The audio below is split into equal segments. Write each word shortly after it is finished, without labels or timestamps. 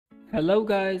Hello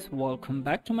guys, welcome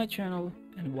back to my channel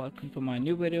and welcome to my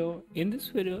new video. In this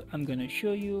video I'm gonna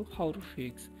show you how to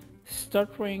fix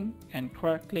stuttering and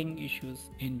crackling issues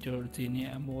in your Xenia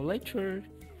Emulator.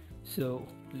 So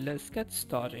let's get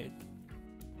started.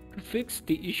 To fix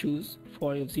the issues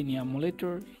for your Xenia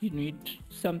Emulator, you need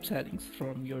some settings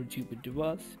from your GPU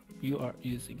device you are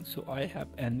using. So I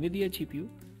have Nvidia GPU,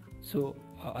 so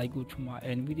I go to my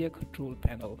Nvidia control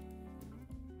panel.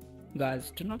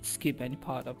 Guys, do not skip any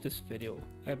part of this video.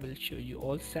 I will show you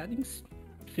all settings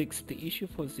to fix the issue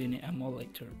for Xenia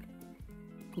Emulator.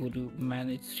 Go to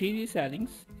manage 3D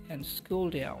settings and scroll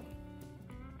down.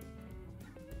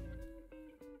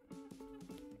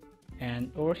 And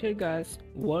over here guys,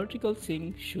 vertical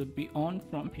sync should be on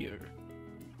from here.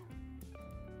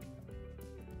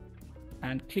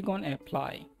 And click on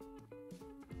apply.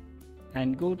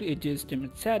 And go to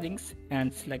adjustment settings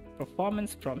and select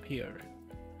performance from here.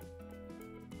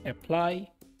 Apply.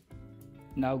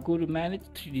 Now go to manage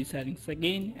 3D settings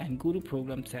again and go to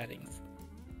program settings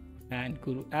and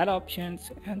go to add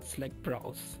options and select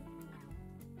browse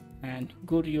and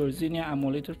go to your Xenia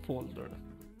Emulator folder.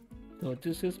 So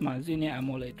this is my Xenia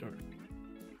Emulator.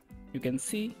 You can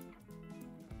see,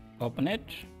 open it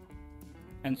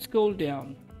and scroll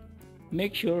down.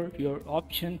 Make sure your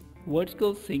option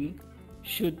vertical sync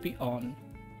should be on.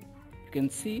 You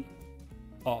can see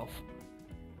off.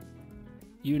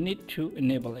 You need to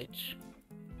enable it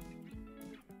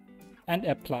and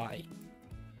apply.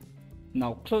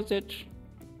 Now close it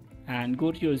and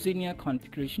go to your Xenia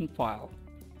configuration file.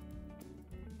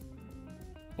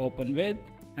 Open with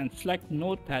and select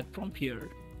notepad from here.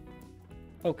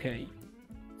 Okay,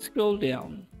 scroll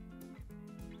down.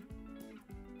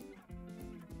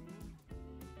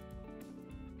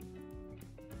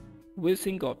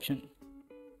 VSync option.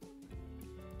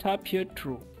 Type here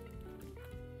true.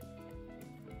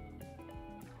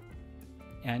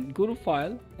 And go to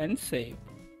file and save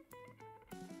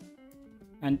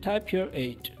and type here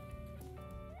 8.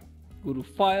 Go to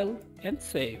file and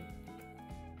save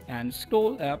and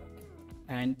scroll up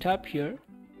and type here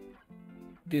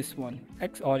this one,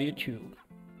 X Audio 2.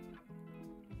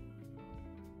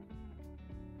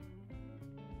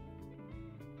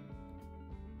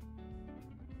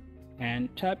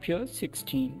 And type here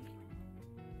 16.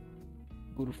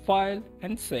 Go to file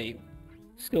and save.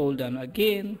 Scroll down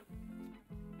again.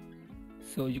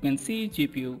 So you can see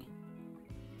GPU.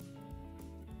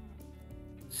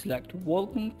 Select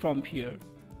welcome from here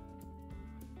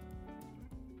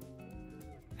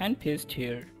and paste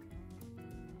here.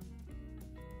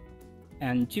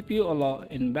 And GPU allow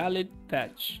invalid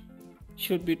patch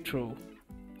should be true.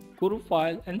 Go to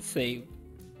file and save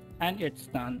and it's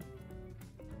done.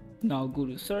 Now go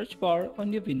to search bar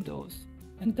on your Windows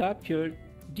and type here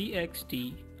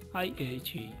DXT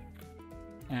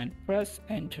and press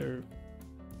enter.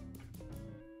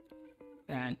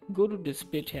 And go to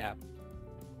display tab.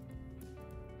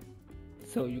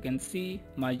 So you can see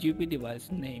my GPU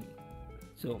device name.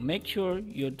 So make sure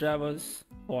your drivers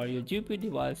for your GPU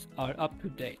device are up to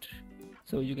date.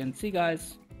 So you can see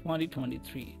guys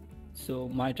 2023. So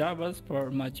my drivers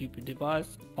for my GPU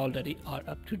device already are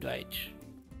up to date.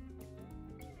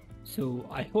 So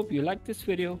I hope you like this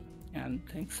video and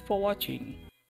thanks for watching.